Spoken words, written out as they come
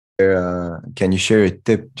Can you share a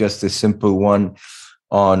tip, just a simple one,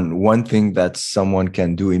 on one thing that someone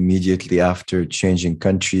can do immediately after changing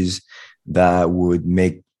countries that would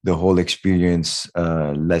make the whole experience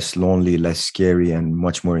less lonely, less scary, and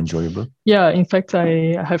much more enjoyable? Yeah, in fact,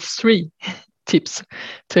 I have three tips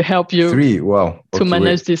to help you Three? Wow. to Okay,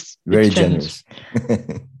 manage this very change.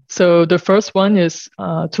 generous. So the first one is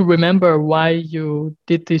to remember why you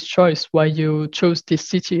did this choice, why you chose this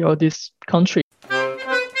city or this country.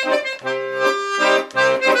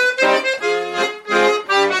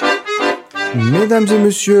 Mesdames et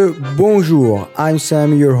messieurs, bonjour. I'm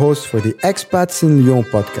Sam, your host for the Expats in Lyon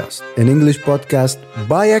podcast, an English podcast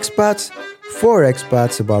by expats for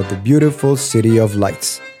expats about the beautiful city of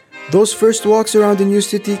lights. Those first walks around the new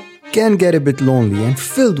city can get a bit lonely and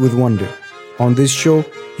filled with wonder. On this show,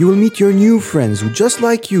 you will meet your new friends who, just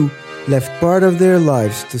like you, left part of their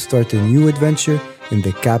lives to start a new adventure in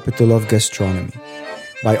the capital of gastronomy.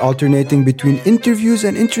 By alternating between interviews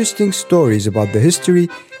and interesting stories about the history,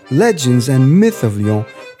 legends, and myth of Lyon,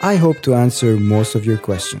 I hope to answer most of your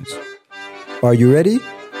questions. Are you ready?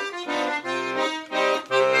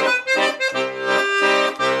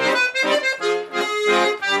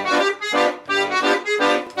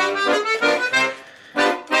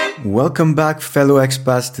 Welcome back, fellow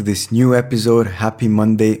expats, to this new episode. Happy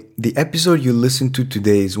Monday. The episode you listened to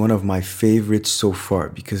today is one of my favorites so far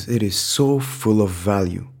because it is so full of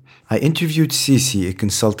value. I interviewed Cici, a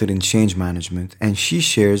consultant in change management, and she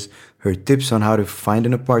shares her tips on how to find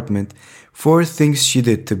an apartment, 4 things she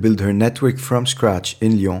did to build her network from scratch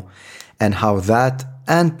in Lyon, and how that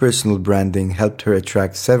and personal branding helped her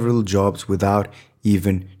attract several jobs without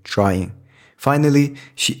even trying. Finally,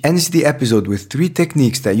 she ends the episode with 3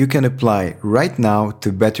 techniques that you can apply right now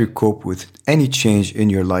to better cope with any change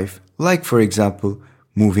in your life, like, for example,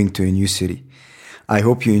 moving to a new city. I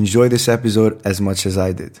hope you enjoy this episode as much as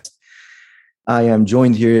I did. I am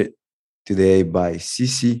joined here today by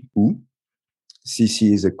Cici Hu.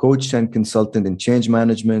 Cici is a coach and consultant in change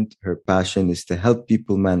management. Her passion is to help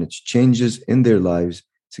people manage changes in their lives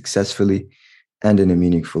successfully and in a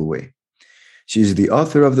meaningful way. She is the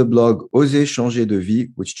author of the blog Oser Changer de Vie,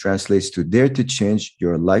 which translates to Dare to Change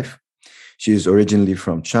Your Life. She is originally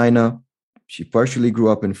from China. She partially grew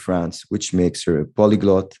up in France, which makes her a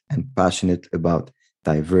polyglot and passionate about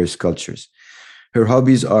diverse cultures. Her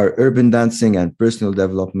hobbies are urban dancing and personal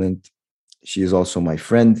development. She is also my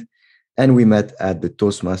friend, and we met at the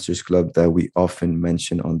Toastmasters Club that we often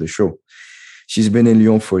mention on the show. She's been in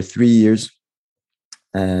Lyon for 3 years,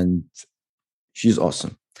 and she's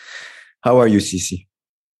awesome. How are you, Cici?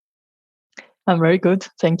 I'm very good.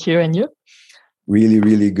 Thank you. And you? Really,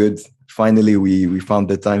 really good. Finally, we found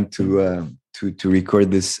the time to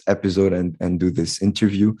record this episode and do this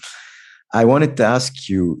interview. I wanted to ask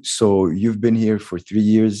you, so you've been here for 3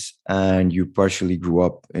 years and you partially grew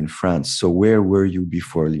up in France. So where were you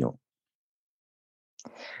before Lyon?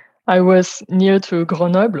 I was near to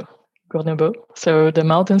Grenoble, so the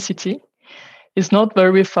mountain city. It's not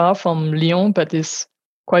very far from Lyon, but it's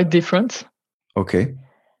quite different. Okay.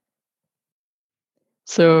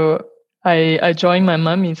 So I joined my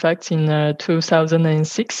mom, in fact, in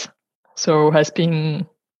 2006. So has been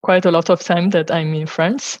quite a lot of time that I'm in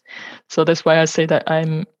France. So that's why I say that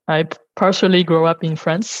I partially grew up in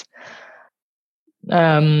France.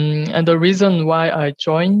 And the reason why I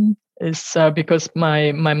joined is because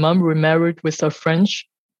my mom remarried with a French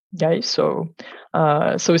guy. So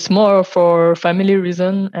it's more for family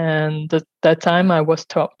reason. And at that time I was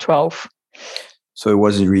 12. So it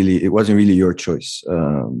wasn't really your choice.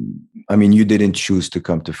 I mean, you didn't choose to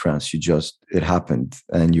come to France. It happened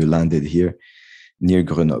and you landed here near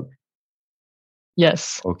Grenoble.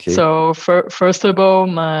 Yes. Okay. So first of all,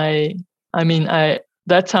 that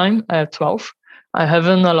time I had 12. I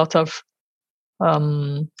haven't a lot of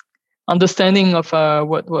understanding of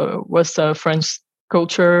what was French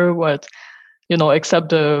culture, except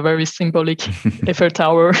the very symbolic Eiffel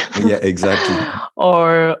Tower. Yeah, exactly.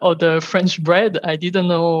 or the French bread. I didn't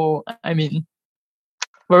know.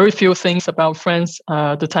 Very few things about France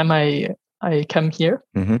the time I came here.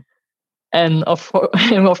 Mm-hmm. And of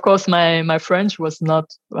course, my French was not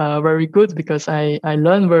very good because I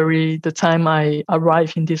learned the time I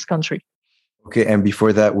arrived in this country. Okay, and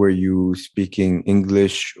before that, were you speaking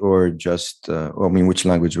English or just, which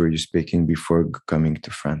language were you speaking before coming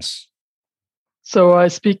to France? So I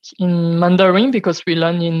speak in Mandarin because we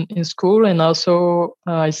learn in school, and also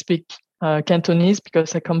I speak Cantonese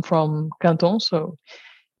because I come from Canton. So,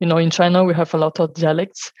 in China, we have a lot of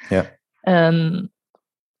dialects. Yeah. And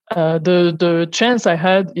the chance I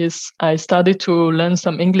had is I started to learn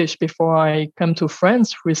some English before I came to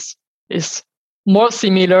France, which is more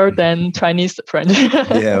similar than Chinese French.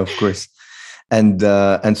 Yeah, of course. And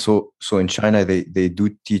so in China they do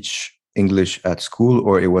teach English at school,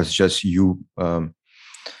 or it was just you?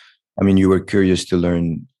 I mean, you were curious to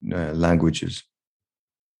learn languages.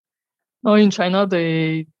 No, in China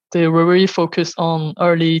they really focus on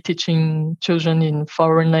early teaching children in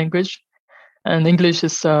foreign language, and English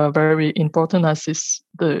is very important as is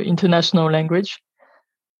the international language.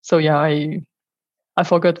 So yeah, I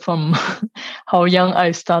forgot from how young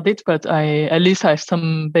I started, but I at least have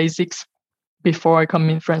some basics before I come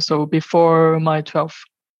in France. So before my 12th.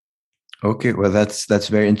 Okay, well that's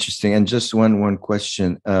very interesting. And just one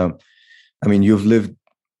question. I mean, you've lived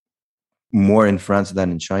more in France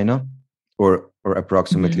than in China, or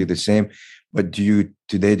approximately the same. But do you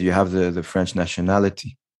have the French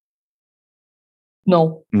nationality?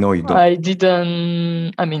 No, you don't. I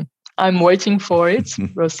didn't. I mean, I'm waiting for it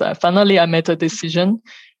because finally I made a decision.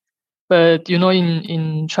 But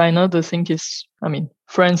in China, the thing is, I mean,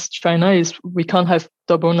 France, China is we can't have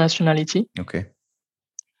double nationality. Okay.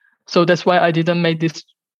 So that's why I didn't make this.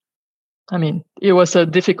 I mean, it was a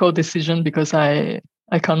difficult decision because I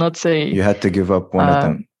cannot say. You had to give up one of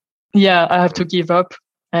them. Yeah, I have to give up.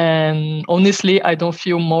 And honestly, I don't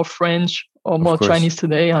feel more French or more Chinese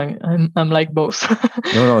today. I'm like both.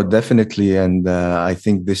 No, definitely. And I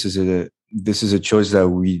think this is a choice that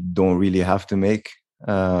we don't really have to make.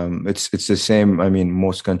 It's the same. I mean,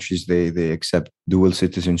 most countries they accept dual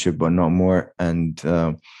citizenship, but not more. And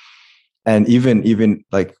even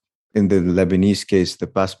like in the Lebanese case, the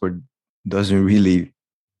passport doesn't really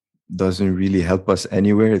help us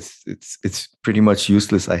anywhere. It's pretty much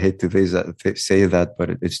useless. I hate to say that,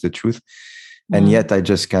 but it's the truth. And yet I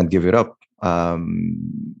just can't give it up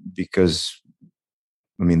because,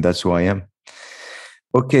 I mean, that's who I am.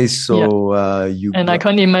 Okay, so I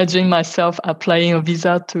can't imagine myself applying a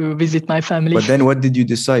visa to visit my family. But then what did you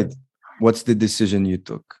decide? What's the decision you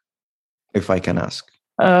took, if I can ask?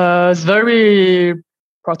 It's very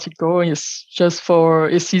practical.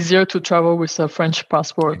 It's easier to travel with a French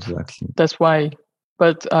passport. Exactly. That's why.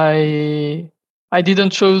 But I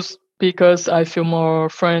didn't choose because I feel more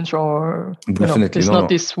French or definitely it's not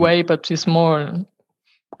this way, but it's more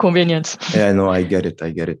convenient. Yeah, no, I get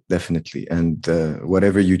it, definitely. And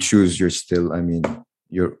whatever you choose, you're still, I mean,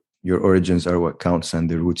 your origins are what counts, and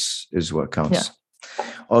the roots is what counts. Yeah.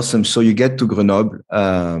 Awesome. So you get to Grenoble.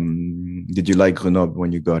 Did you like Grenoble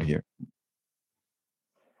when you got here?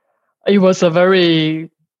 It was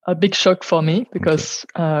a big shock for me because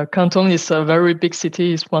Canton is a very big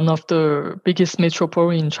city. It's one of the biggest metropole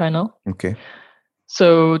in China. Okay.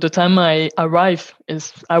 So the time I arrived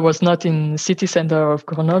I was not in city center of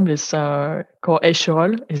Grenoble. It's called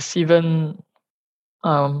Échirolles. It's even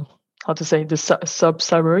how to say the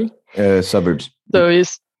suburb. Suburbs. So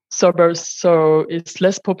it's suburbs. So it's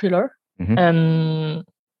less popular. Mm-hmm.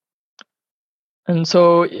 And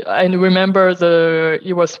so I remember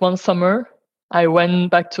it was one summer. I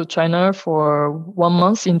went back to China for 1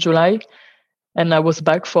 month in July, and I was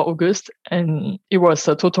back for August, and it was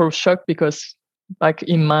a total shock because back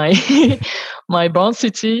in my my born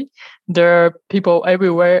city, there are people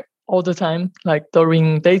everywhere all the time, like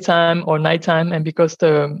during daytime or nighttime, and because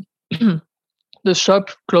the the shop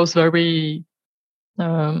closed very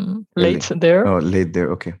late there. Oh, late there.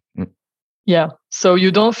 Okay. Yeah, so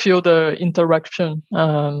you don't feel the interaction,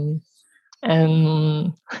 and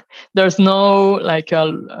there's no like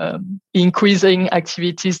increasing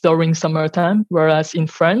activities during summertime. Whereas in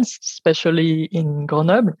France, especially in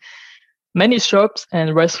Grenoble, many shops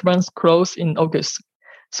and restaurants close in August.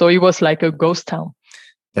 So it was like a ghost town.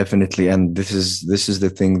 Definitely. And this is the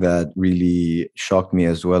thing that really shocked me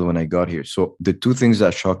as well when I got here. So the two things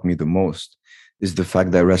that shocked me the most is the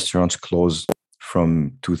fact that restaurants close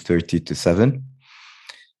from 2:30 to 7.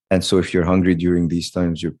 And so if you're hungry during these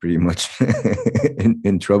times, you're pretty much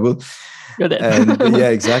in trouble. And yeah,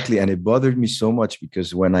 exactly. And it bothered me so much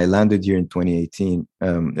because when I landed here in 2018,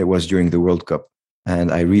 it was during the World Cup.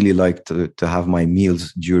 And I really like to have my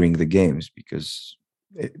meals during the games because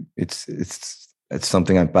it's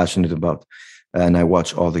something I'm passionate about. And I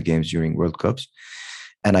watch all the games during World Cups.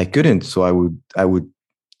 And I couldn't. So I would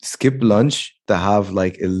skip lunch to have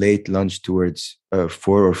like a late lunch towards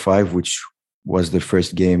 4 or 5, which was the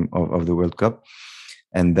first game of the World Cup.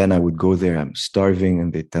 And then I would go there, I'm starving,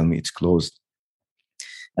 and they tell me it's closed.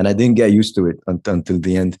 And I didn't get used to it until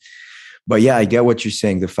the end. But yeah, I get what you're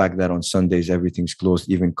saying. The fact that on Sundays, everything's closed,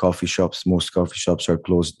 even coffee shops, most coffee shops are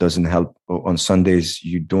closed, doesn't help. On Sundays,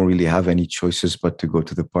 you don't really have any choices but to go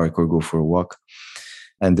to the park or go for a walk.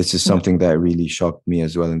 And this is something that really shocked me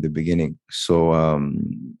as well in the beginning. So,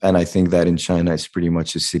 and I think that in China, it's pretty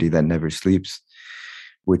much a city that never sleeps.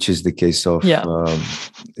 which is the case of Yeah.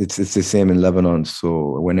 It's the same in Lebanon.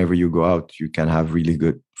 So whenever you go out, you can have really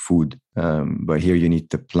good food, but here you need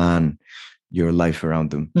to plan your life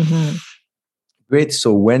around them. Mm-hmm. Great.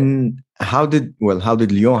 So how did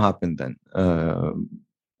Lyon happen then?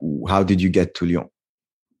 How did you get to Lyon?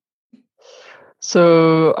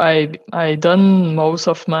 So I done most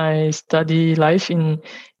of my study life in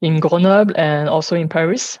Grenoble and also in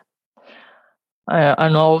Paris.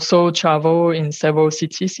 And also travel in several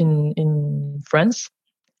cities in France.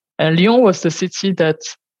 And Lyon was the city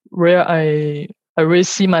where I really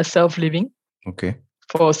see myself living. Okay.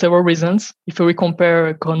 For several reasons. If we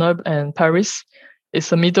compare Grenoble and Paris,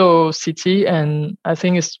 it's a middle city, and I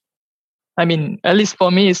think at least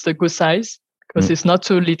for me, it's a good size because it's not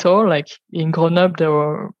too little. Like in Grenoble, there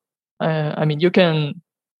were, you can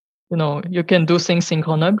do things in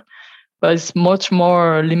Grenoble, but it's much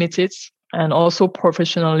more limited. And also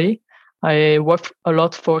professionally, I work a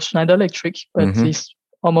lot for Schneider Electric, but it's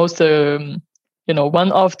almost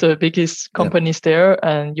one of the biggest companies there,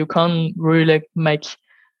 and you can't really make.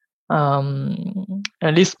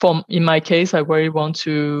 At least in my case, I really want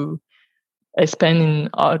to expand in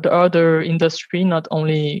the other industry, not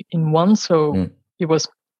only in one. So it was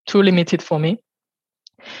too limited for me.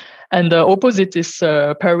 And the opposite is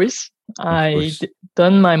Paris. I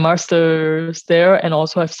done my master's there and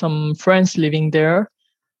also have some friends living there.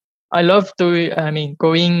 I love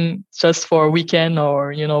going just for a weekend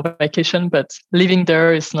or, vacation, but living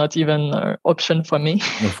there is not even an option for me.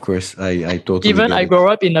 Of course, I totally even get I it. grew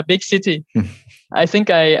up in a big city. I think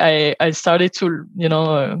I started to,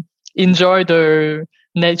 enjoy the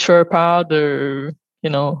nature part, the,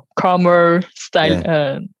 calmer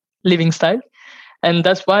style, living style. And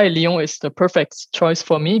that's why Lyon is the perfect choice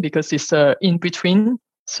for me because it's in between.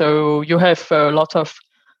 So you have a lot of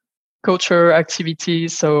culture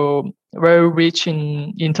activities, so very rich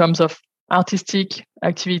in terms of artistic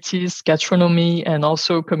activities, gastronomy, and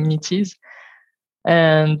also communities.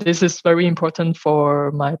 And this is very important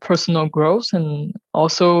for my personal growth and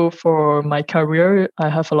also for my career. I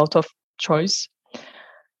have a lot of choice,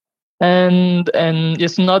 and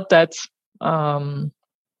it's not that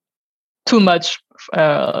too much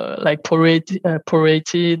like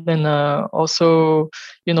paraded, and also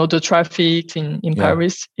the traffic in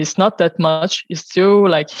Paris is not that much. It's still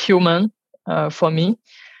like human for me,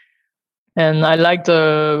 and I like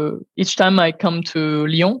each time I come to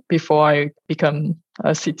Lyon before I become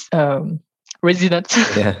a resident.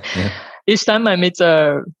 Each time I meet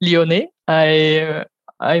a Lyonnais, I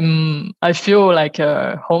feel like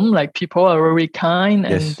home. Like people are very kind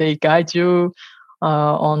and they guide you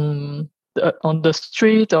on the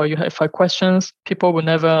street, or you have questions. People will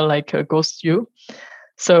never ghost you.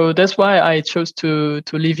 So that's why I chose to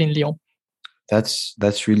live in Lyon.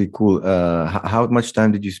 That's really cool. How much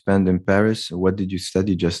time did you spend in Paris? What did you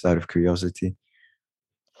study, just out of curiosity?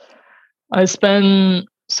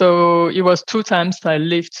 So it was 2 times I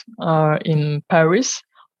lived in Paris.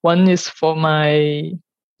 One is for my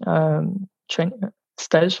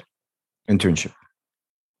stage. Internship.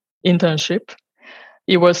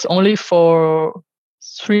 It was only for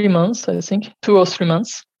 3 months, I think, 2 or 3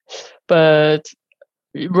 months. But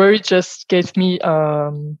it really just gave me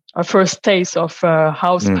a first taste of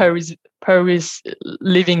how Paris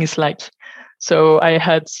living is like. So I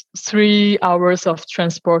had 3 hours of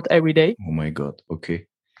transport every day. Oh my God! Okay.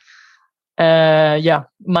 My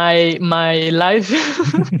life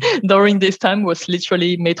during this time was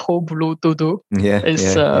literally métro, boulot, dodo.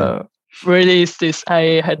 Really is this.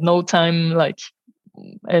 I had no time,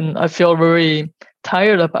 and I feel very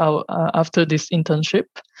tired about after this internship.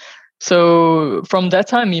 So from that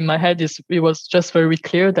time in my head, it was just very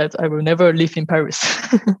clear that I will never live in Paris.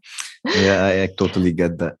 I totally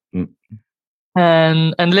get that.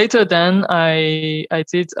 And later then I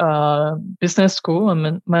did a business school,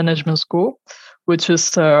 a management school, which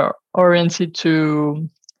is oriented to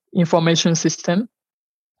information system.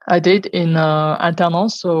 I did in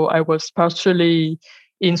alternance, so I was partially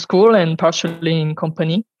in school and partially in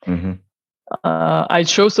company. I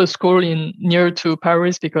chose a school near to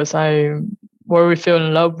Paris because I really fell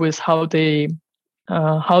in love with how their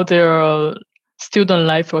student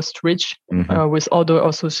life was rich with other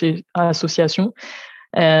association,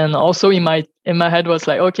 and also in my head was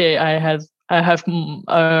like, okay, I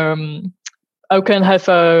can have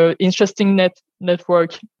a interesting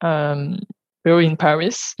network here in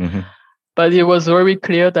Paris. But it was very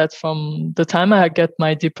clear that from the time I get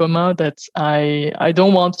my diploma that I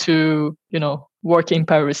don't want to, work in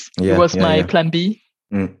Paris. It was my plan B.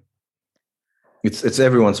 It's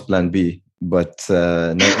everyone's plan B. but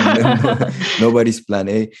nobody's plan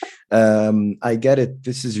A. I get it.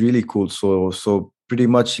 This is really cool. So pretty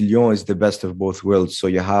much Lyon is the best of both worlds. So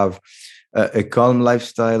you have a calm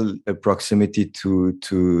lifestyle, a proximity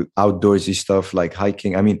to outdoorsy stuff like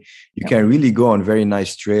hiking. I mean, you can really go on very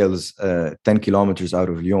nice trails 10 kilometers out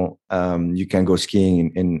of Lyon. You can go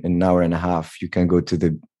skiing in an hour and a half. You can go to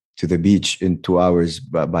the beach in 2 hours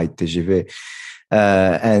by TGV.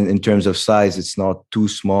 And in terms of size, it's not too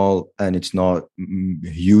small and it's not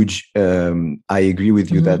huge. I agree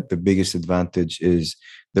with you that the biggest advantage is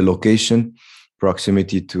the location,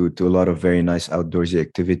 proximity to a lot of very nice outdoorsy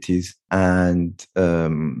activities, and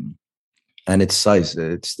its size.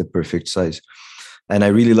 It's the perfect size. And I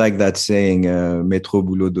really like that saying, métro,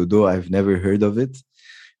 boulot, dodo. I've never heard of it.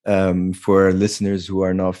 For listeners who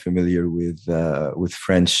are not familiar with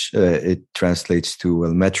French, it translates to,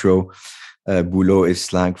 well, metro. Boulot is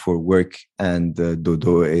slang for work, and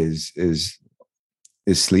dodo is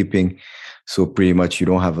sleeping. So pretty much you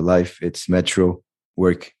don't have a life. It's metro,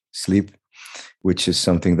 work, sleep, which is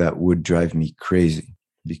something that would drive me crazy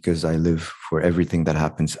because I live for everything that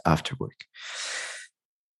happens after work.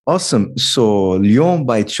 Awesome. So Lyon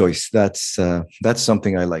by choice. That's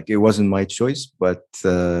something I like. It wasn't my choice, but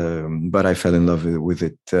I fell in love with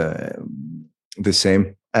it the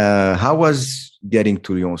same. How was getting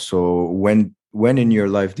to Lyon? So when in your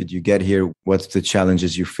life did you get here? What's the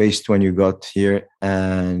challenges you faced when you got here?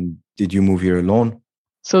 And did you move here alone?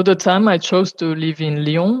 So the time I chose to live in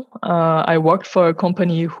Lyon, I worked for a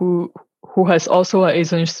company who has also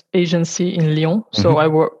an agency in Lyon. So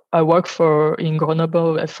I worked in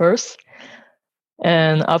Grenoble at first.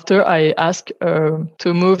 And after I asked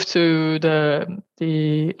to move to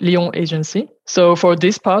the Lyon agency. So for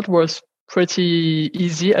this part was pretty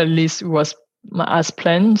easy, at least it was as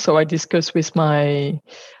planned. So I discussed with my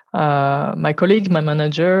colleague, my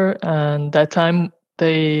manager, and that time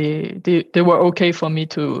they were okay for me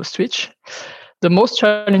to switch. The most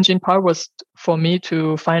challenging part was for me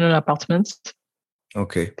to find an apartment.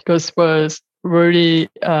 Okay. Because it was really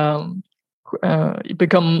it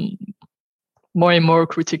become more and more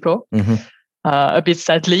critical. A bit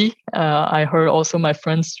sadly, I heard also my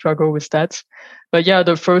friends struggle with that. But yeah,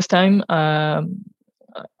 the first time I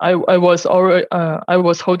was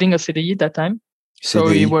holding a CDI that time. CDI. So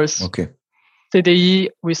it was okay. CDI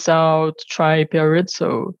without trial period.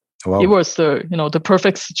 So it was the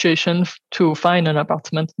perfect situation to find an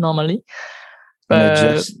apartment normally. But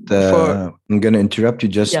I'm going to interrupt you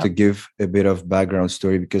just to give a bit of background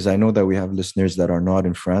story, because I know that we have listeners that are not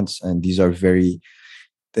in France, and these are very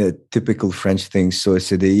typical French things. So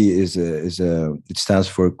CDI it stands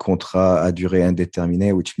for contrat à durée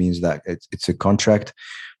indéterminée, which means that it's a contract,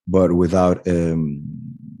 but without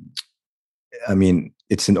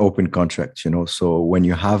it's an open contract, so when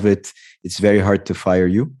you have it, it's very hard to fire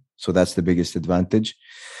you. So that's the biggest advantage.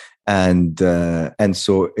 And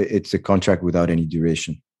so it's a contract without any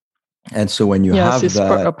duration. And so when you have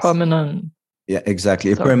that, a permanent. Yeah,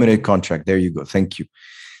 exactly. A permanent contract. There you go. Thank you.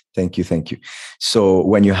 So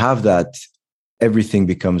when you have that, everything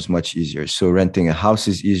becomes much easier. So renting a house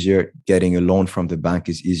is easier. Getting a loan from the bank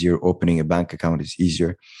is easier. Opening a bank account is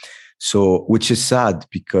easier. So, which is sad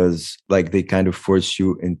because they kind of force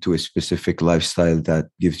you into a specific lifestyle that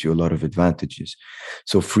gives you a lot of advantages.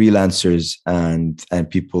 So freelancers and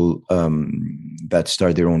people that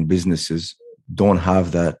start their own businesses don't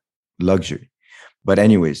have that luxury. But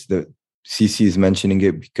anyways, the CC is mentioning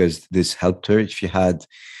it because this helped her. She had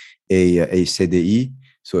a CDI,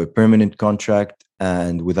 so a permanent contract,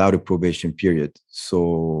 and without a probation period.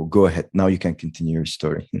 So go ahead. Now you can continue your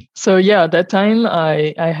story. So yeah, that time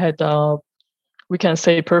I had we can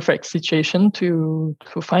say perfect situation to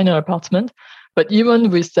find an apartment. But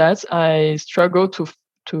even with that, I struggled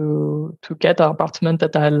to get an apartment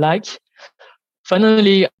that I like.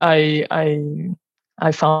 Finally, I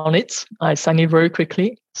found it. I signed it very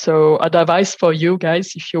quickly. So advice for you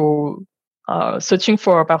guys, if you are searching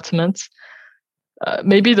for apartments,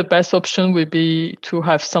 maybe the best option would be to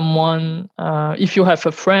have someone, if you have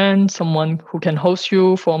a friend, someone who can host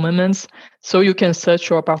you for moments, so you can search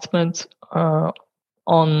your apartment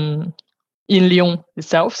in Lyon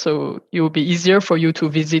itself. So it will be easier for you to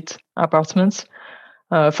visit apartments.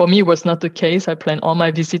 For me, it was not the case. I planned all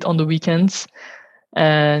my visits on the weekends,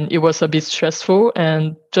 and it was a bit stressful.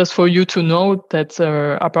 And just for you to know that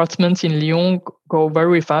apartments in Lyon go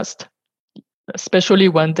very fast, especially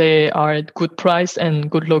when they are at good price and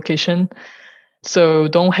good location. So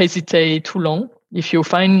don't hesitate too long. If you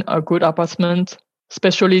find a good apartment,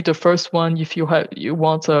 especially the first one, if you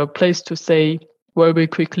want a place to stay very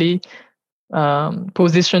quickly,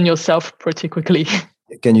 position yourself pretty quickly.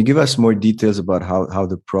 Can you give us more details about how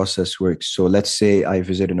the process works? So let's say I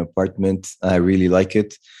visit an apartment, I really like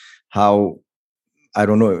it. How, I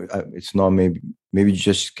don't know, it's not, maybe you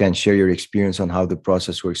just can share your experience on how the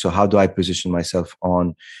process works. So how do I position myself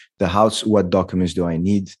on the house? What documents do I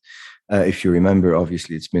need? If you remember,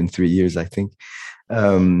 obviously it's been 3 years, I think.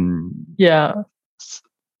 Yeah.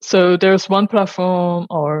 So there's one platform,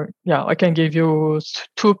 I can give you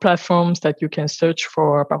 2 platforms that you can search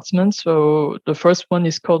for apartments. So the first one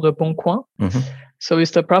is called the Bon Coin. So it's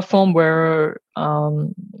the platform where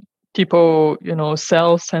people,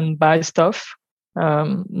 sell and buy stuff,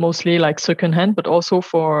 mostly like secondhand, but also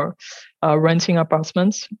for renting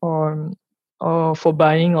apartments or for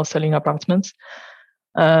buying or selling apartments.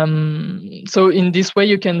 So in this way,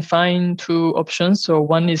 you can find 2 options. So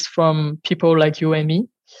one is from people like you and me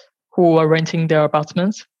who are renting their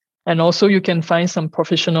apartments. And also you can find some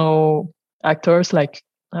professional actors like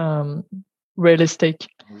real estate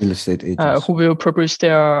agents who will publish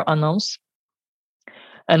their announce.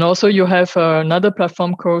 And also you have another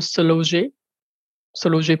platform called Seloger.com,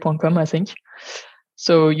 I think.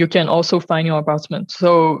 So you can also find your apartment.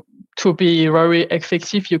 So to be very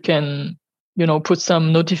effective, you can, put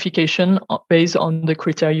some notification based on the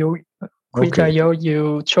criteria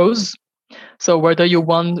you chose. So whether you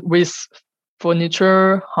want with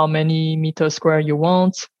furniture, how many meters square you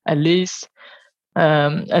want, at least.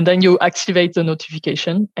 And then you activate the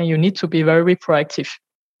notification, and you need to be very proactive.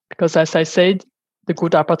 Because as I said, the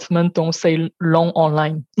good apartment don't stay long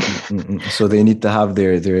online. So they need to have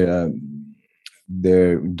their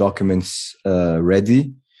documents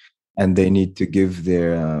ready, and they need to give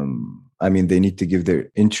their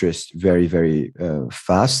interest very, very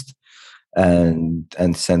fast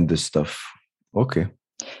and send the stuff. Okay.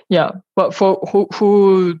 Yeah, but for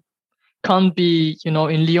who can't be,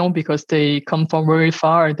 in Lyon because they come from very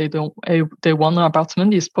far, they want an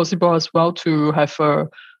apartment, it's possible as well to have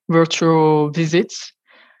virtual visits.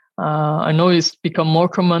 I know it's become more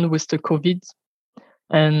common with the COVID,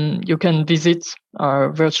 and you can visit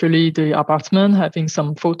virtually the apartment, having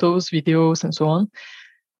some photos, videos, and so on.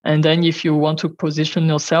 And then if you want to position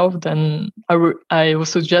yourself, then I would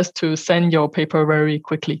suggest to send your paper very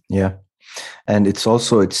quickly. Yeah. And it's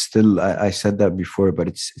still, I said that before, but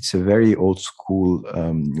it's a very old school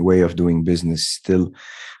way of doing business still.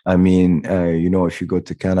 I mean, if you go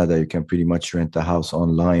to Canada, you can pretty much rent a house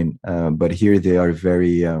online. But here they are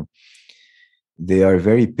very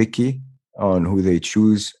picky on who they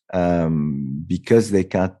choose because they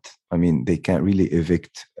can't really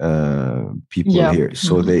evict people here.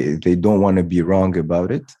 So they don't want to be wrong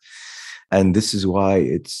about it. And this is why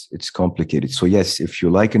it's complicated. So yes, if you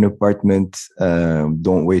like an apartment,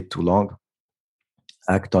 don't wait too long.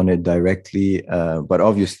 Act on it directly. But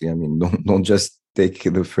obviously, don't just take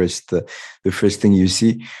the first thing you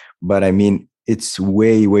see. But it's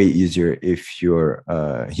way, way easier if you're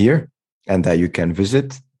here and that you can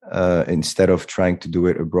visit instead of trying to do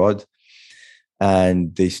it abroad.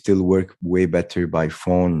 And they still work way better by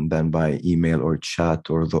phone than by email or chat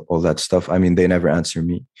or all that stuff. They never answer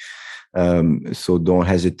me. So don't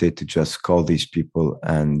hesitate to just call these people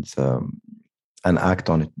and act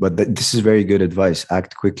on it. But this is very good advice.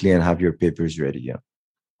 Act quickly and have your papers ready. Yeah.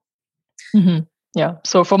 Mm-hmm. Yeah.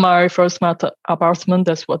 So for my first apartment,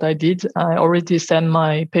 that's what I did. I already sent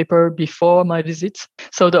my paper before my visit.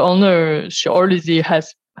 So the owner, she already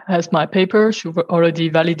has my paper. She already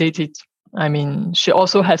validated. She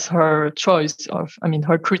also has her choice of,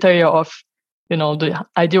 her criteria of, the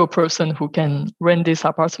ideal person who can rent this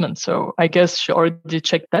apartment. So I guess she already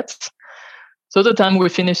checked that. So the time we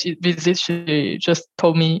finished visit, she just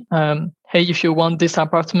told me, hey, if you want this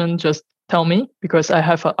apartment, just tell me, because I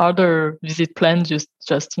have other visit planned just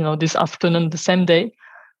this afternoon, the same day.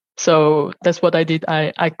 So that's what I did.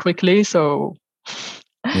 I quickly, so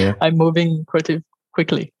yeah. I'm moving pretty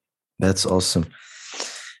quickly. That's awesome.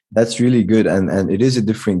 That's really good. And it is a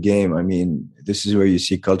different game. This is where you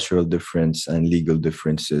see cultural difference and legal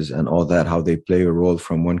differences and all that, how they play a role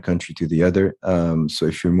from one country to the other. So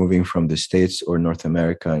if you're moving from the States or North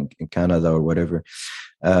America in Canada or whatever,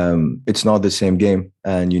 it's not the same game,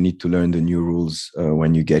 and you need to learn the new rules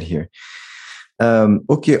when you get here.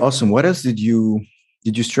 Okay, awesome. What else did you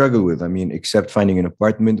struggle with? Except finding an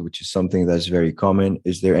apartment, which is something that's very common.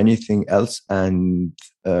 Is there anything else? And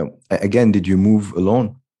again, did you move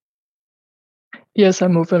alone? Yes, I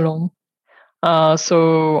moved alone.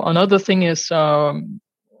 So another thing is,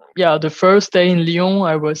 the first day in Lyon,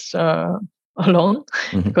 I was alone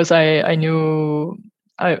because I knew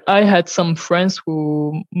I had some friends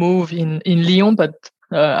who moved in Lyon, but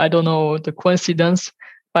I don't know the coincidence.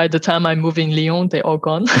 by the time I move in Lyon, they're all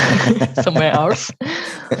gone somewhere else.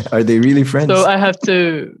 Are they really friends? So I have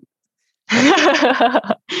to.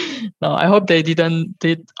 No, I hope they didn't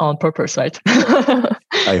did on purpose, right?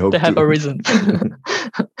 I hope they have to. a reason.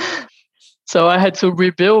 So I had to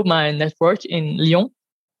rebuild my network in Lyon.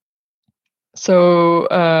 So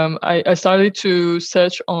I started to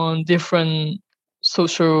search on different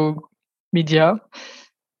social media.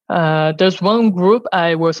 There's one group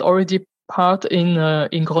I was already part in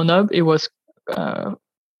Grenoble. It was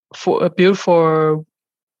built for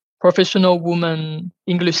professional women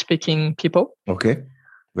English-speaking people. Okay,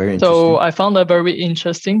 very interesting. So I found that very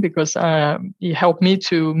interesting because it helped me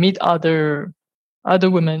to meet other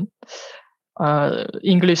women,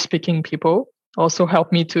 English-speaking people. Also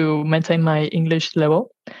helped me to maintain my English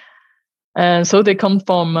level. And so they come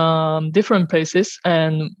from different places,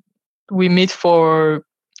 and we meet so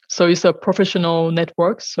it's a professional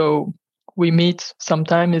network. So we meet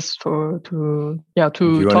sometimes to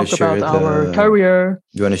talk about our career.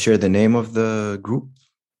 Do you want to share the name of the group?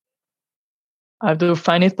 I have to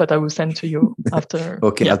find it, but I will send to you after.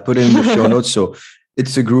 Okay, I'll put it in the show notes. So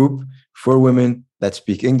it's a group for women that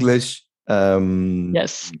speak English.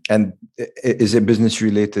 Yes. And is it business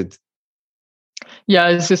related? Yeah,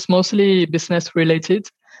 it's mostly business related.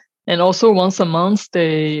 And also once a month,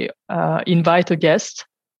 they invite a guest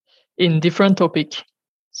in different topic.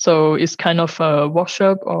 So it's kind of a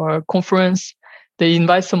workshop or a conference. They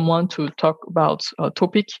invite someone to talk about a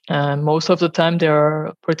topic. And most of the time, they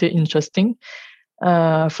are pretty interesting.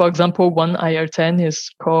 For example, one IR10 is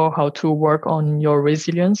called How to Work on Your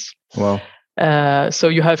Resilience. Wow. So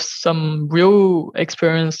you have some real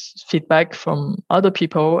experience feedback from other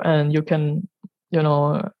people, and you can,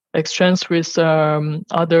 exchange with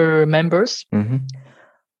other members. Mm-hmm.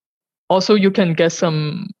 Also, you can get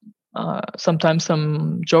sometimes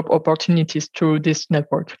some job opportunities through this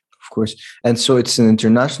network. Of course. And so it's an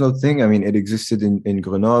international thing. I mean, it existed in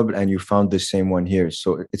Grenoble, and you found the same one here.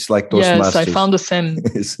 So it's like Toastmasters. Yes, I found the same.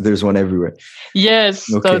 There's one everywhere.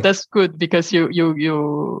 Yes, okay. So that's good because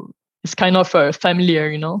you it's kind of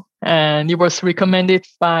familiar, and it was recommended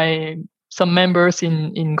by some members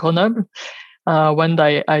in Grenoble. When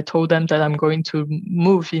I told them that I'm going to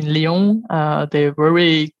move in Lyon, they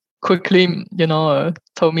very quickly,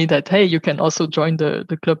 told me that, hey, you can also join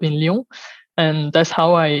the club in Lyon. And that's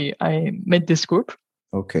how I met this group.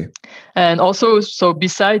 Okay. And also, so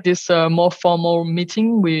beside this more formal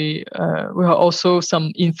meeting, we have also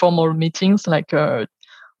some informal meetings, like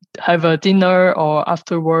have a dinner or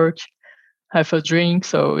after work, have a drink.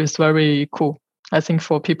 So it's very cool, I think,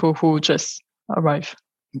 for people who just arrive.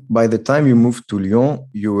 By the time you moved to Lyon,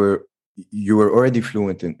 you were already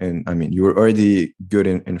fluent you were already good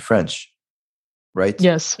in French, right?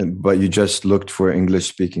 Yes. But you just looked for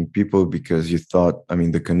English-speaking people because you thought,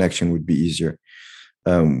 the connection would be easier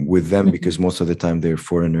with them, mm-hmm. because most of the time they're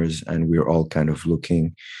foreigners, and we're all kind of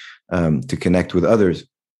looking to connect with others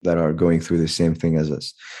that are going through the same thing as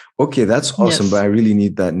us. Okay, that's awesome, yes. But I really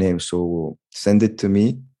need that name, so send it to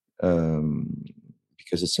me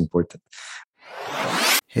because it's important.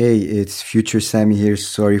 Hey, it's Future Sammy here.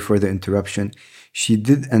 Sorry for the interruption. She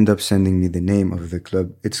did end up sending me the name of the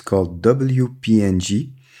club. It's called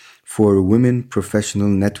WPNG, for Women Professional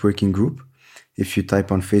Networking Group. If you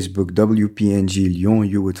type on Facebook WPNG Lyon,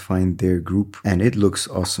 you would find their group, and it looks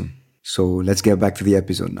awesome. So let's get back to the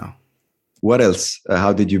episode now. What else?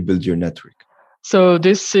 How did you build your network? So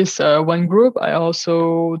this is one group. I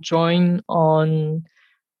also joined on,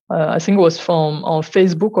 I think it was on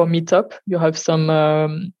Facebook or Meetup. You have some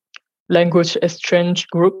language exchange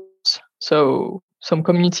groups. So some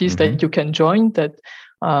communities mm-hmm. that you can join that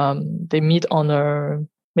they meet on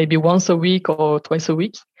maybe once a week or twice a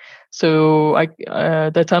week. So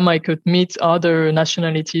at that time I could meet other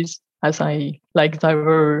nationalities, as I like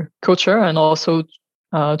diverse culture, and also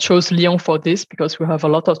chose Lyon for this because we have a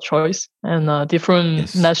lot of choice and different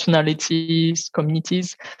yes. nationalities,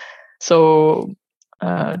 communities. So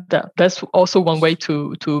that's also one way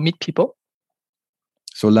to meet people.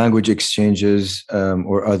 So language exchanges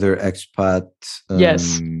or other expat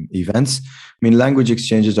yes. events. Language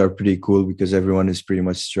exchanges are pretty cool because everyone is pretty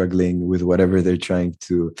much struggling with whatever they're trying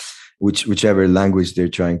to, whichever language they're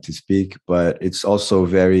trying to speak. But it's also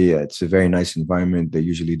it's a very nice environment. They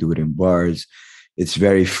usually do it in bars. It's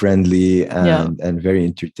very friendly and very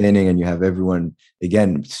entertaining. And you have everyone,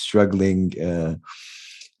 again, struggling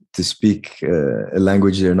to speak a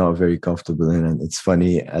language they're not very comfortable in, and it's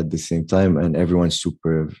funny at the same time, and everyone's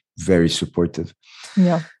very supportive.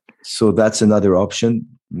 Yeah. So that's another option.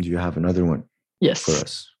 Do you have another one? Yes. For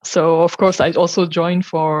us? So of course I also joined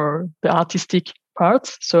for the artistic part.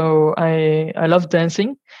 So I love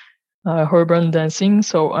dancing, urban dancing.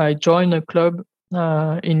 So I joined a club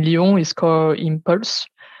in Lyon. It's called Impulse.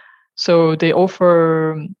 So they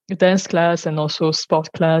offer dance class and also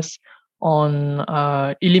sport class on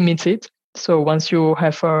unlimited. So once you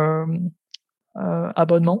have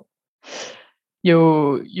abonnement,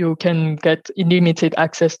 you can get unlimited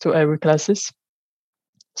access to every classes.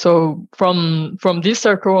 So from this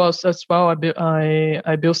circle as well,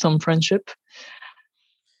 I built some friendship,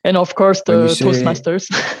 and of course the Toastmasters.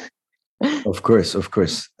 Of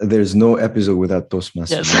course, there's no episode without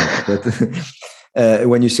Toastmasters. Yes. But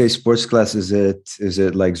when you say sports class, is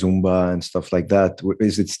it like Zumba and stuff like that?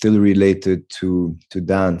 Is it still related to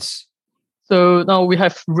dance? So now we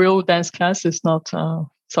have real dance class. It's not.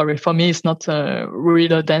 Sorry, for me, it's not a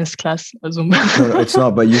real dance class. Zumba. No, it's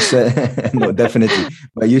not. But you said no, definitely.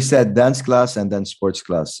 But you said dance class and then sports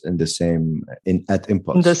class in the same at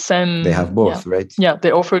Impulse. In the same. They have both, yeah. right? Yeah,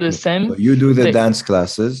 they offer the same. So you do the dance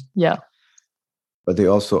classes. Yeah. But they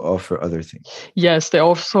also offer other things. Yes, they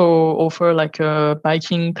also offer like a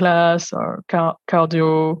biking class or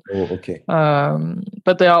cardio. Oh, okay.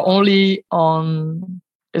 But they are only on.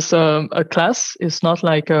 It's a class. It's not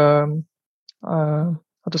like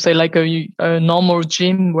how to say, like a normal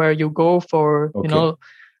gym where you go for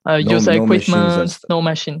user equipment, no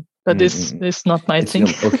machine. But this is not my thing.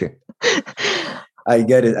 Okay. I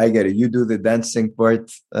get it. You do the dancing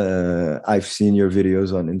part. I've seen your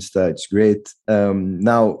videos on Insta. It's great.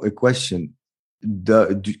 Now, a question.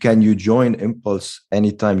 Can you join Impulse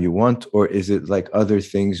anytime you want? Or is it like other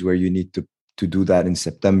things where you need to do that in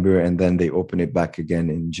September and then they open it back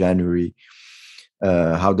again in January?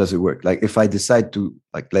 How does it work? Like if I decide to,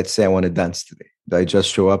 like, let's say I want to dance today. Do I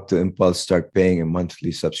just show up to Impulse, start paying a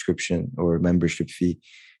monthly subscription or membership fee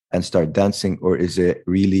and start dancing? Or is it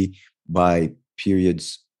really by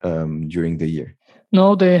periods during the year?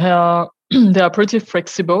 No, they are pretty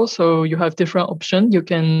flexible. So you have different options. You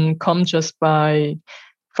can come just by,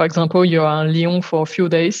 for example, you are in Lyon for a few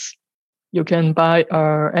days. You can buy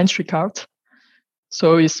an entry card.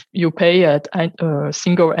 So you pay at a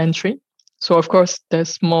single entry. So of course,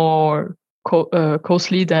 that's more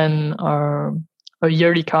costly than a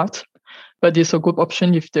yearly card, but it's a good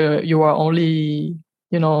option if you are only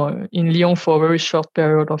in Lyon for a very short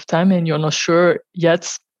period of time and you're not sure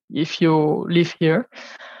yet if you live here.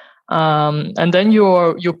 And then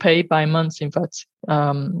you pay by month, in fact.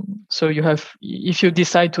 So you have, if you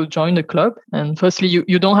decide to join the club, and firstly,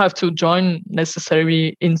 you don't have to join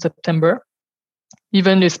necessarily in September.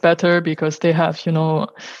 Even it's better because they have,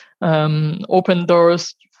 open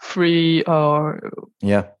doors, free or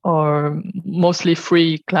mostly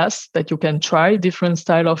free class that you can try different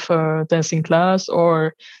style of dancing class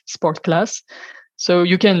or sport class. So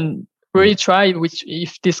you can really try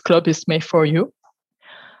if this club is made for you.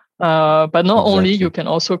 But not only, you can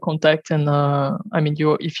also contact and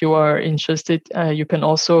if you are interested, you can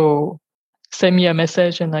also send me a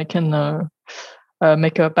message and I can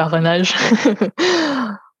make a parrainage.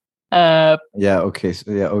 Okay.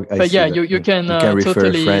 So, you can refer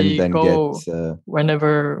totally a friend and go get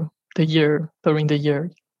whenever during the year.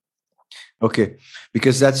 Okay,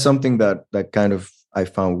 because that's something that kind of I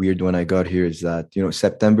found weird when I got here is that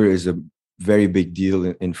September is a very big deal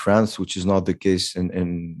in France, which is not the case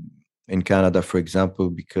in Canada, for example,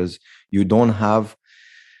 because you don't have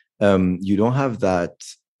that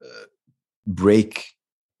break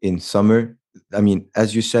in summer. I mean,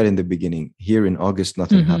 as you said in the beginning, here in August,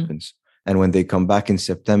 nothing happens. And when they come back in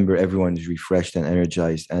September, everyone is refreshed and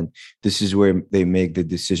energized. And this is where they make the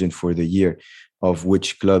decision for the year of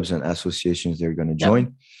which clubs and associations they're going to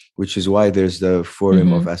join, which is why there's the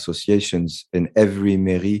Forum of Associations in every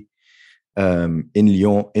mairie in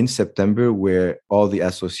Lyon in September, where all the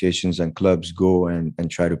associations and clubs go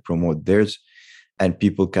and try to promote theirs. And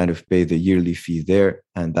people kind of pay the yearly fee there,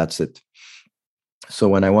 and that's it. So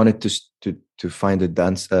when I wanted to find a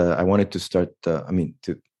dance, I wanted to start.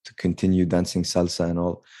 To continue dancing salsa and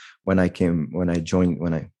all. When I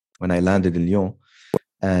landed in Lyon,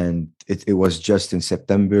 and it was just in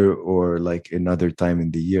September or like another time in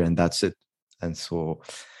the year, and that's it. And so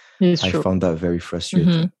I found that very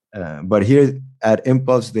frustrating. But here at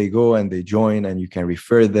Impulse, they go and they join, and you can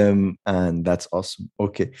refer them, and that's awesome.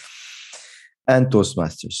 Okay. And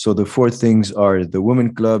Toastmasters. So the four things are the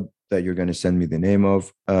Women Club that you're going to send me the name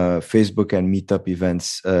of, Facebook and meetup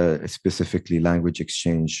events, specifically language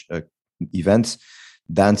exchange events,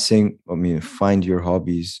 dancing. Find your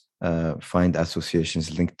hobbies, find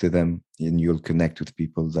associations linked to them, and you'll connect with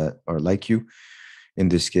people that are like you. In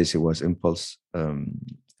this case, it was Impulse,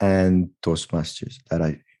 and Toastmasters that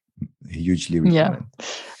I hugely recommend.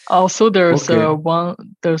 Also, there's Okay.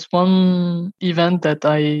 one event that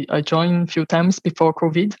I joined a few times before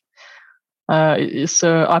COVID. It's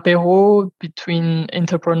apéro between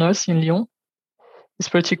entrepreneurs in Lyon. It's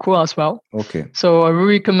pretty cool as well. Okay. So I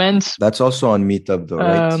really recommend. That's also on Meetup though,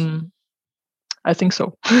 right? I think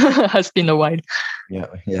so. Has been a while. Yeah.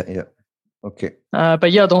 Okay.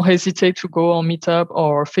 But yeah, don't hesitate to go on Meetup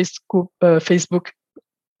or Facebook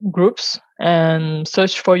groups and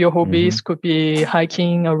search for your hobbies. Could be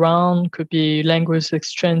hiking around, could be language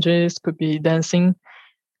exchanges, could be dancing.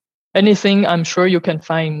 Anything. I'm sure you can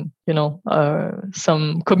find,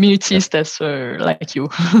 some communities that's like you.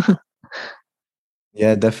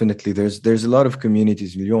 Yeah, definitely. There's a lot of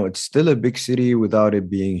communities in Lyon. It's still a big city without it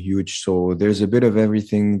being huge. So there's a bit of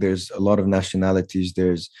everything. There's a lot of nationalities.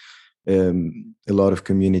 There's a lot of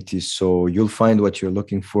communities. So you'll find what you're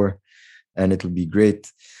looking for, and it'll be great.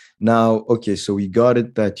 Now, okay, so we got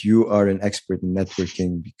it that you are an expert in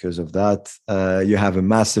networking because of that. You have a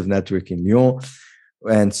massive network in Lyon.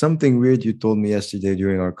 And something weird you told me yesterday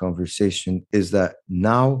during our conversation is that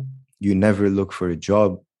now you never look for a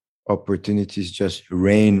job. Opportunities just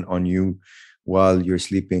rain on you while you're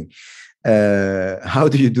sleeping. How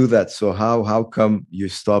do you do that? So how come you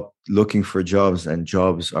stop looking for jobs and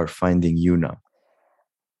jobs are finding you now?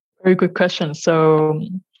 Very good question. So,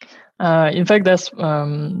 in fact, that's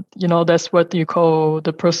what you call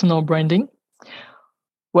the personal branding.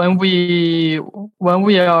 When we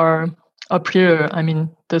are up here, I mean,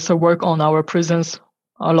 there's a work on our presence,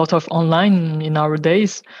 a lot of online in our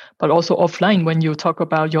days, but also offline. When you talk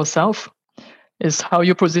about yourself, is how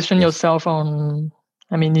you position yourself in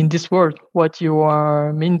this world, what you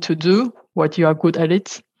are meant to do, what you are good at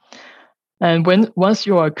it. And once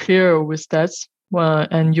you are clear with that,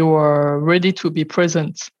 and you are ready to be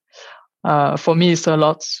present, for me, it's a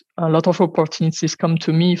lot of opportunities come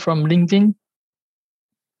to me from LinkedIn,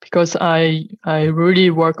 because I really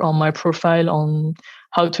work on my profile on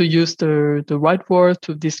how to use the right word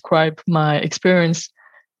to describe my experience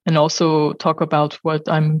and also talk about what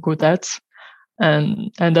I'm good at.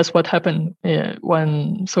 And that's what happened I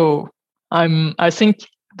think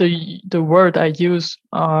the word I use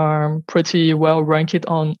are pretty well ranked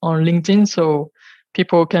on LinkedIn, so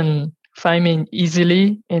people can find me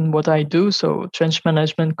easily in what I do. So change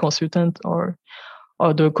management consultant or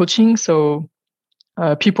the coaching. So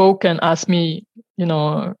people can ask me,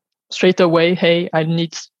 straight away, hey, I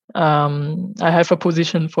have a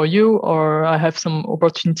position for you, or I have some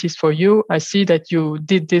opportunities for you. I see that you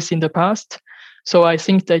did this in the past, so I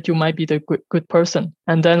think that you might be the good person.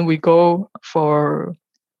 And then we go for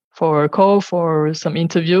a call, for some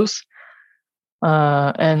interviews.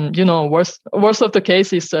 And worst of the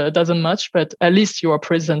case is doesn't much, but at least you are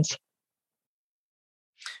present.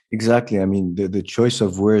 Exactly. I mean, the choice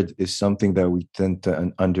of word is something that we tend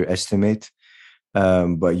to underestimate.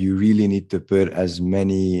 But you really need to put as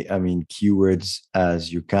many, keywords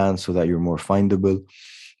as you can so that you're more findable.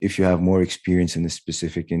 If you have more experience in a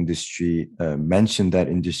specific industry, mention that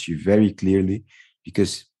industry very clearly,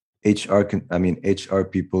 because HR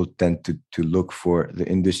people tend to look for the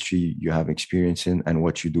industry you have experience in and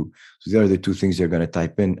what you do. So there are the two things they're going to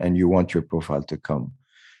type in, and you want your profile to come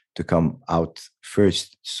out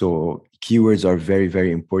first. So keywords are very,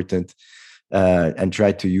 very important. And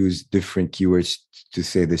try to use different keywords to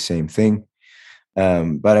say the same thing.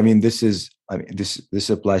 But this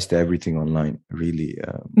applies to everything online, really.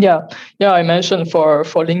 Yeah, I mentioned for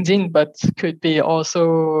LinkedIn, but could be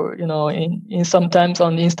also, in sometimes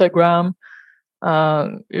on Instagram.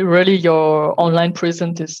 Really, your online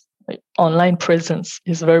presence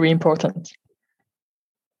is very important.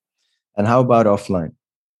 And how about offline?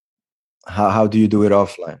 How do you do it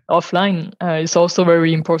offline? Offline is also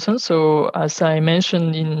very important. So as I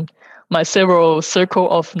mentioned in my several circle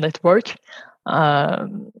of network,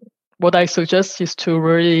 what I suggest is to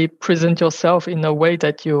really present yourself in a way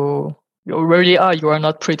that you really are. You are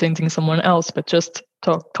not pretending someone else, but just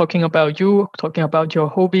talking about you, talking about your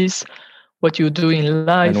hobbies, what you do in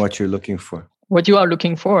life. And what you're looking for. What you are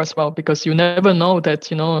looking for as well, because you never know that,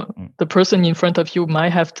 the person in front of you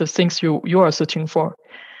might have the things you are searching for.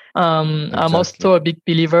 Exactly. I'm also a big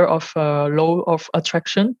believer of law of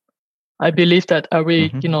attraction. I believe that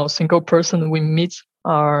every single person we meet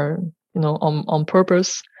are on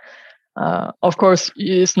purpose. Of course,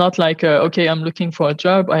 it's not like okay, I'm looking for a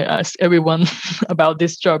job, I ask everyone about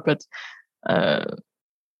this job, but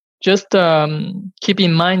just keep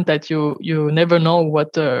in mind that you never know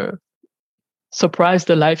what surprise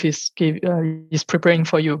the life is preparing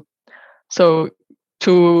for you. So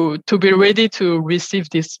to be ready to receive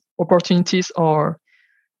these opportunities or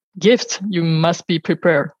gifts, you must be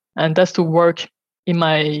prepared, and that's to work in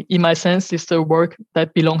my sense, is the work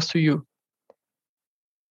that belongs to you.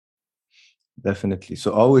 Definitely.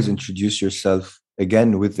 So always introduce yourself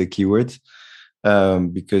again with the keywords,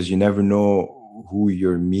 because you never know who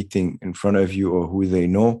you're meeting in front of you or who they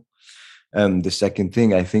know. The second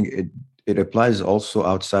thing, I think it applies also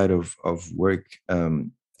outside of work.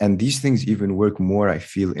 And these things even work more, I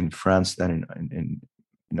feel, in France than in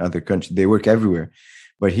other countries. They work everywhere,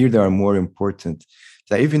 but here they are more important.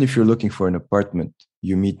 So even if you're looking for an apartment,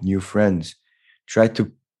 you meet new friends, try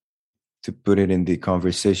to put it in the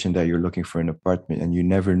conversation that you're looking for an apartment, and you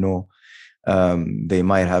never know, they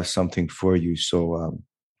might have something for you. So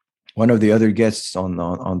one of the other guests on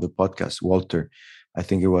the podcast, Walter, I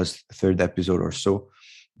think it was the third episode or so,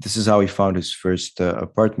 this is how he found his first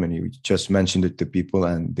apartment. He just mentioned it to people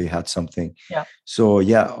and they had something. Yeah. So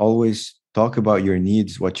yeah, always talk about your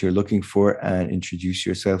needs, what you're looking for, and introduce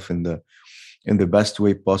yourself in the best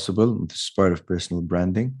way possible. This is part of personal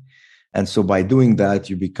branding. And so by doing that,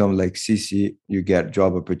 you become like Sisi, you get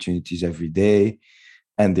job opportunities every day,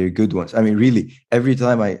 and they're good ones. I mean, really, every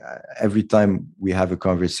time we have a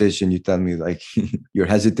conversation, you tell me like you're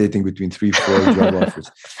hesitating between 3-4 job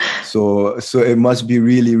offers. So it must be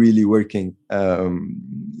really, really working.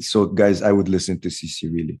 So guys, I would listen to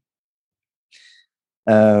Sisi, really.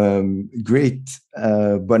 Great.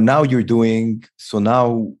 But now you're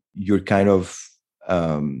kind of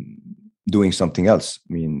doing something else.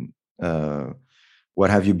 I mean, what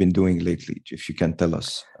have you been doing lately, if you can tell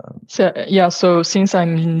us? So since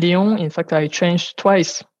I'm in Lyon, in fact, I changed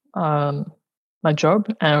twice my job,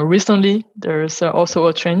 and recently there's also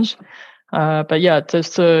a change. But yeah,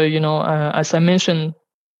 just as I mentioned,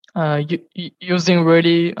 using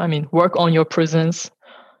really, work on your presence,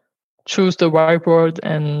 choose the right word,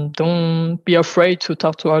 and don't be afraid to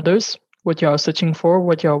talk to others what you are searching for,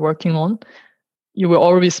 what you are working on. You will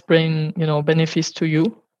always bring benefits to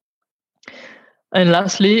you. And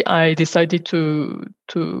lastly, I decided to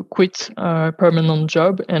quit a permanent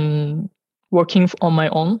job and working on my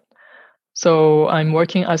own. So I'm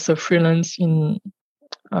working as a freelance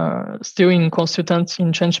still in consultant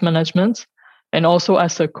in change management, and also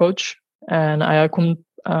as a coach. And I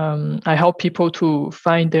help people to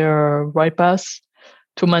find their right path,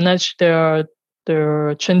 to manage their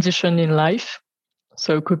transition in life.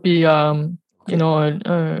 So it could be a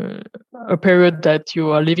period that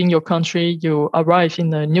you are leaving your country, you arrive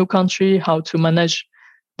in a new country, how to manage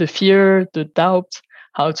the fear, the doubt,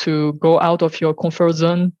 how to go out of your comfort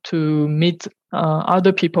zone to meet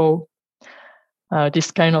other people,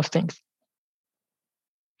 this kind of things.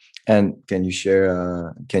 And can you share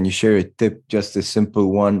a tip, just a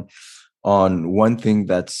simple one, on one thing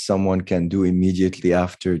that someone can do immediately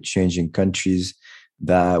after changing countries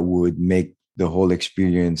that would make the whole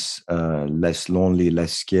experience less lonely,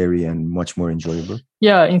 less scary, and much more enjoyable?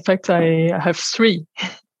 Yeah, in fact, I have 3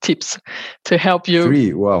 tips to help you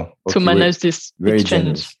 3? Wow. Okay, to manage this very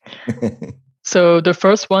change. generous. So the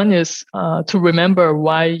first one is to remember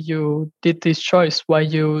why you did this choice, why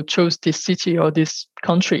you chose this city or this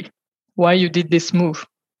country, why you did this move.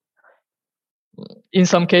 In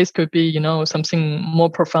some case, could be something more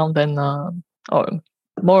profound than, or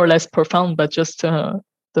more or less profound, but just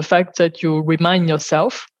the fact that you remind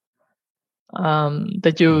yourself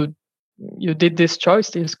that you did this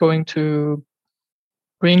choice is going to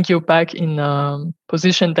bring you back in a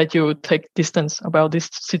position that you take distance about this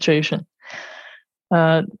situation.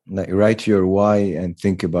 Like write your why and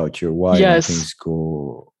think about your why. Yes. When things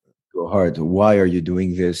go hard, why are you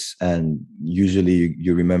doing this? And usually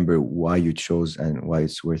you remember why you chose and why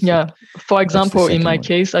it's worth it. Yeah. For example, in my one.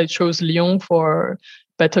 case, I chose Lyon for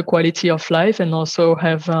better quality of life and also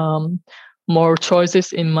have more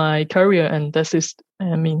choices in my career. And this is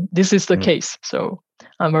the case. So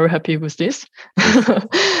I'm very happy with this.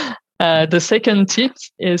 The second tip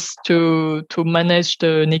is to manage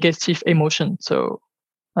the negative emotion. So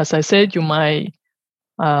as I said, you might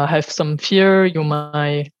have some fear, you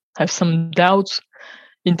might have some doubts.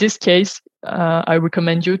 In this case, I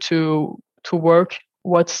recommend you to work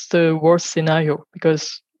what's the worst scenario,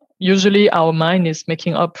 because usually our mind is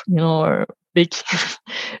making up, a big,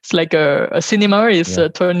 it's like a cinema is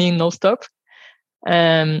turning non-stop.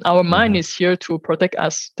 And our mind is here to protect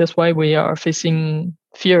us. That's why we are facing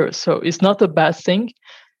fear. So it's not a bad thing.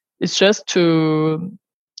 It's just to,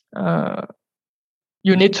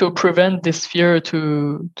 you need to prevent this fear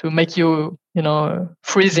to make you,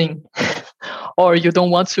 freezing, or you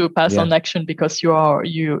don't want to pass on action because you're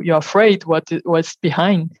afraid what's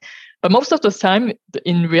behind. But most of the time,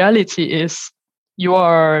 in reality, is you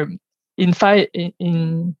are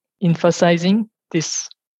emphasizing this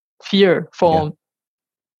fear for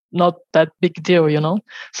not that big deal,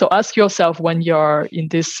 So ask yourself when you're in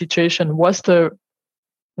this situation, what's the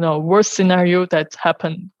worst scenario that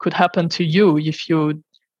could happen to you if you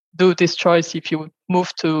do this choice, if you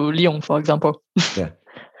move to Lyon, for example. Yeah.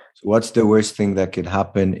 So what's the worst thing that could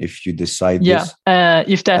happen if you decide this?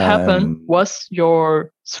 If that happens, what's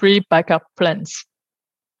your 3 backup plans?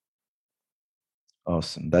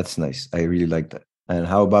 Awesome. That's nice. I really like that. And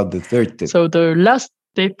how about the third tip? So the last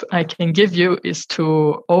tip I can give you is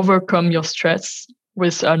to overcome your stress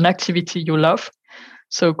with an activity you love.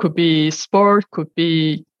 So it could be sport, could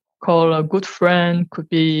be call a good friend, could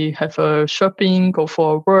be have a shopping, go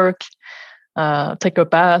for work, take a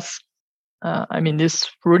bath.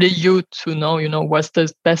 It's really you to know, what's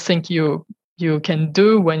the best thing you can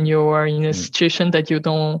do when you are in a situation that you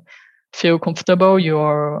don't feel comfortable.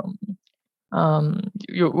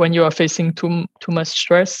 When you are facing too much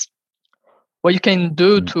stress, what you can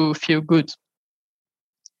do to feel good.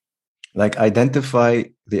 Like identify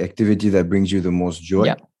the activity that brings you the most joy.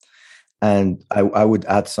 Yeah. And I would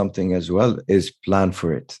add something as well, is plan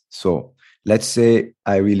for it. So let's say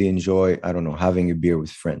I really enjoy, I don't know, having a beer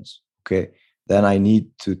with friends. Okay. Then I need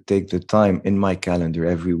to take the time in my calendar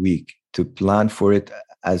every week to plan for it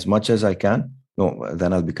as much as I can. No,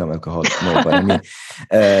 then I'll become alcoholic. No, but I mean,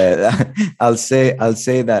 I'll say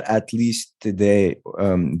that at least today,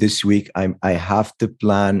 this week, I have to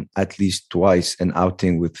plan at least twice an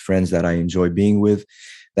outing with friends that I enjoy being with,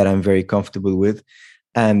 that I'm very comfortable with.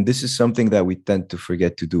 And this is something that we tend to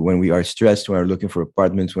forget to do when we are stressed, when we're looking for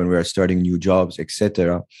apartments, when we are starting new jobs,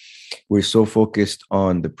 etc. We're so focused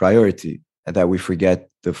on the priority that we forget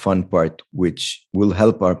the fun part, which will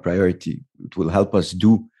help our priority. It will help us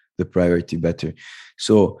do the priority better.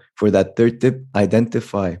 So for that third tip,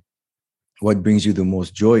 identify what brings you the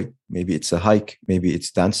most joy. Maybe it's a hike, maybe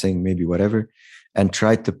it's dancing, maybe whatever, and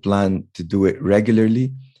try to plan to do it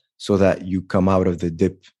regularly so that you come out of the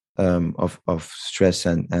dip of stress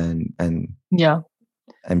and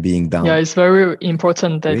being down. Yeah, it's very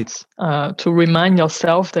important that to remind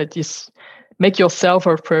yourself that make yourself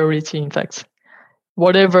a priority. In fact,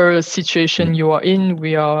 whatever situation you are in,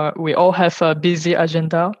 we all have a busy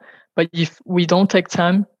agenda. But if we don't take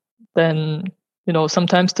time, then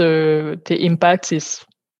sometimes the impact is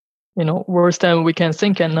worse than we can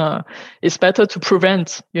think, and it's better to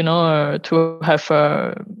prevent to have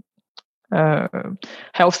a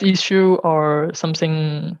health issue or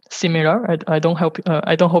something similar. I don't hope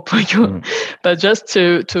you, but just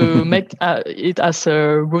to make it as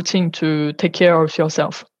a routine to take care of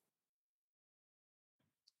yourself.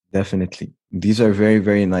 Definitely, these are very,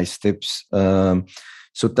 very nice tips.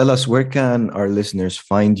 So tell us, where can our listeners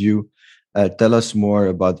find you? Tell us more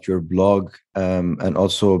about your blog and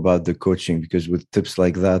also about the coaching, because with tips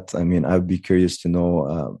like that, I'd be curious to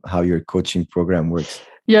know how your coaching program works.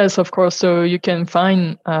 Yes, of course. So you can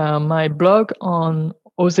find my blog on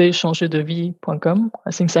oserchangerdevie.com.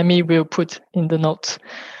 I think Sami will put in the notes.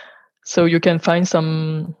 So you can find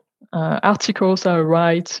some articles I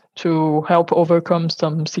write to help overcome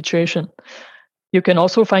some situation. You can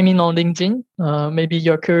also find me on LinkedIn. Maybe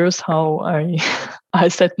you're curious how I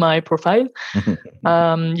set my profile.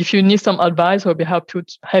 If you need some advice, I'll be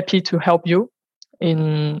happy to help you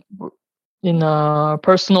in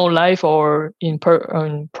personal life or in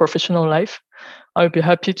professional life. I'll be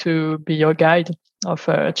happy to be your guide of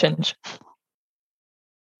change.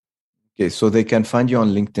 Okay, so they can find you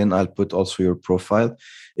on LinkedIn. I'll put also your profile.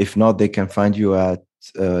 If not, they can find you at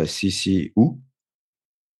CCU,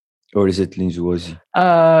 or is it Linzuozi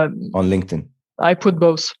on LinkedIn? I put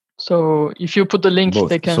both. So if you put the link, both.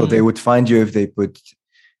 They can. So they would find you if they put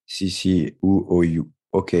CCU or U.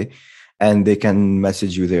 Okay. And they can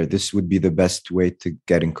message you there. This would be the best way to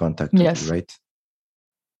get in contact with you, right?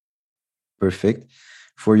 Perfect.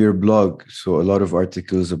 For your blog, so a lot of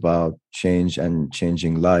articles about change and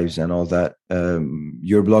changing lives and all that.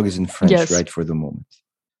 Your blog is in French, right, for the moment?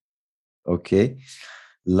 Okay.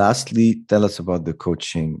 Lastly, tell us about the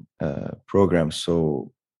coaching program.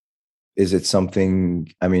 So is it something,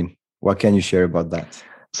 what can you share about that?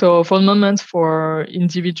 So for the moment, for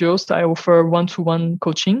individuals, I offer one-to-one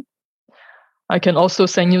coaching. I can also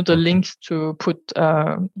send you the link to put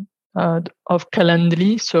of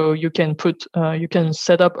Calendly, so you can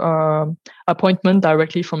set up an appointment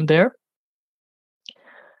directly from there,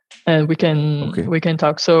 and we can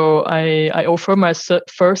talk. So I offer my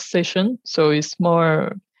first session, so it's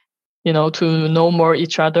more, to know more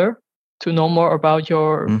each other, to know more about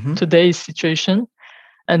your today's situation,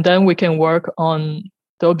 and then we can work on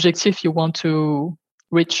the objective you want to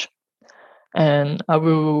reach. And I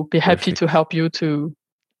will be happy to help you to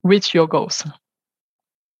reach your goals.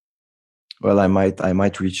 Well, I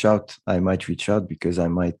might reach out. I might reach out because I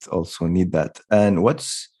might also need that. And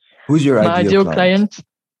who's your My ideal client?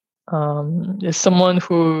 Is someone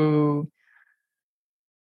who's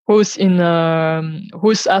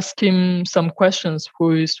asking some questions,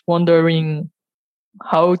 who is wondering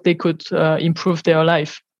how they could improve their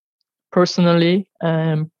life personally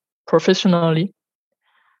and professionally.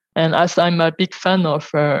 And as I'm a big fan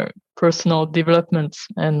of personal development,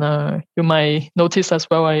 and you might notice as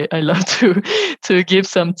well, I love to give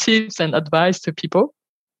some tips and advice to people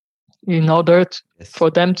in order for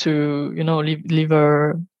them to live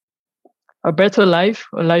a better life,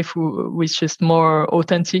 a life which is more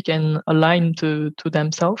authentic and aligned to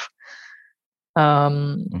themselves. Yeah,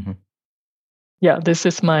 this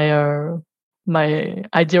is my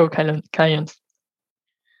ideal client.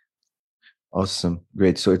 Awesome.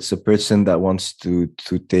 Great. So it's a person that wants to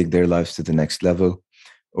take their lives to the next level,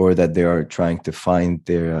 or that they are trying to find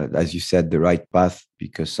their, as you said, the right path,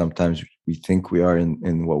 because sometimes we think we are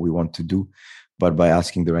in what we want to do, but by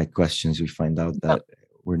asking the right questions, we find out that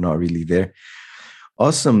we're not really there.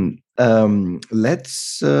 Awesome.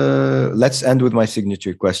 Let's end with my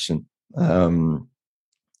signature question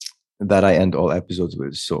that I end all episodes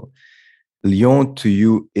with. So, Lyon to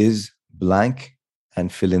you is blank,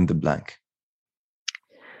 and fill in the blank.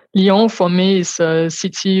 Lyon for me is a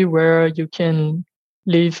city where you can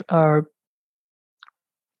live a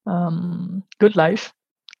good life,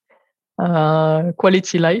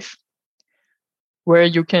 quality life, where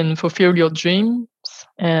you can fulfill your dreams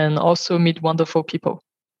and also meet wonderful people.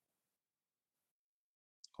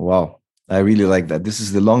 Wow. I really like that. This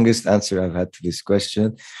is the longest answer I've had to this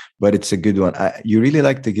question, but it's a good one. You really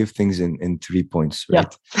like to give things in 3 points,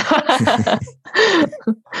 right? Yeah.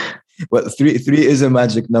 Well, three is a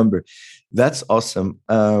magic number. That's awesome.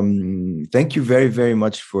 Thank you very, very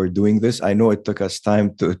much for doing this. I know it took us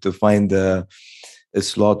time to find a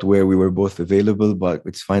slot where we were both available, but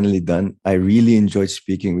it's finally done. I really enjoyed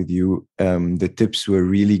speaking with you. The tips were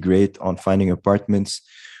really great on finding apartments,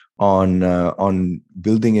 on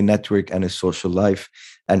building a network and a social life,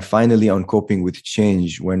 and finally on coping with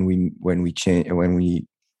change when we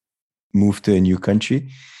move to a new country.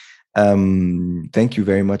 Thank you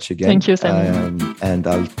very much again. Thank you, Sam. And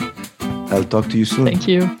I'll talk to you soon. Thank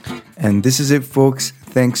you. And this is it, folks.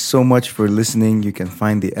 Thanks so much for listening. You can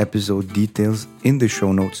find the episode details in the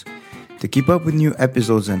show notes. To keep up with new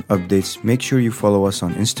episodes and updates, make sure you follow us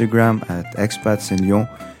on Instagram at Expats in Lyon,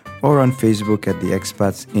 or on Facebook at the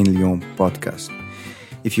Expats in Lyon podcast.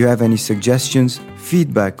 If you have any suggestions,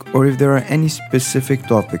 feedback, or if there are any specific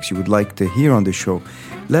topics you would like to hear on the show,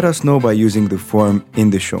 let us know by using the form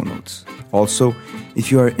in the show notes. Also,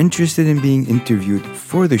 if you are interested in being interviewed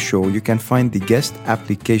for the show, you can find the guest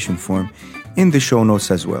application form in the show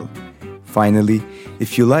notes as well. Finally,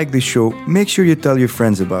 if you like the show, make sure you tell your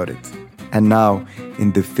friends about it. And now,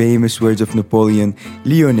 in the famous words of Napoleon,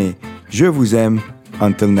 Lyonnais, je vous aime.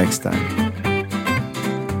 Until next time.